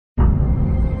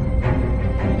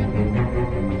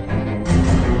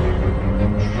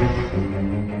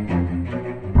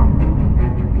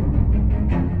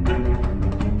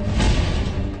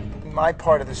my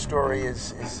part of the story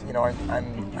is you know,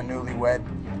 I'm a newlywed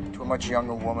to a much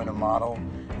younger woman, a model,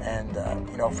 and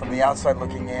you know, from the outside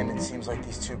looking in, it seems like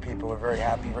these two people are very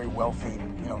happy, very wealthy,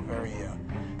 you know,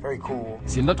 very cool.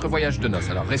 C'est notre voyage de noces,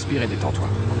 alors respire et détends-toi.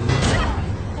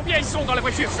 Combien ils sont dans la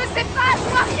voiture? Je sais pas, je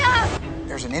vois rien.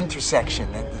 There's an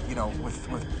intersection that, you know, with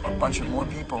a bunch of more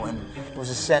people, and there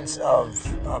was a sense of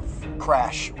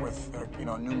crash with, you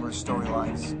know, numerous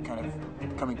storylines kind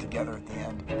of coming together at the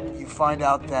end. You find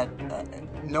out that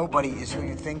nobody is who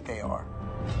you think they are.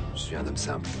 Je suis un homme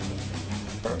simple.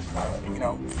 You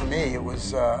know, for me, it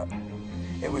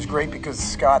was great because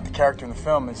Scott, the character in the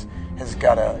film, has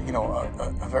got a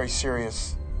very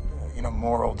serious, you know,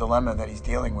 moral dilemma that he's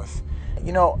dealing with.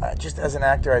 You know, just as an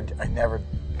actor, I never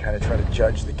kind of try to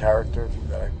judge the character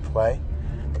that I play.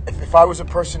 If I was a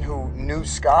person who knew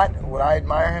Scott, would I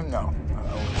admire him? No.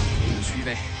 Il me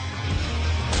suivait.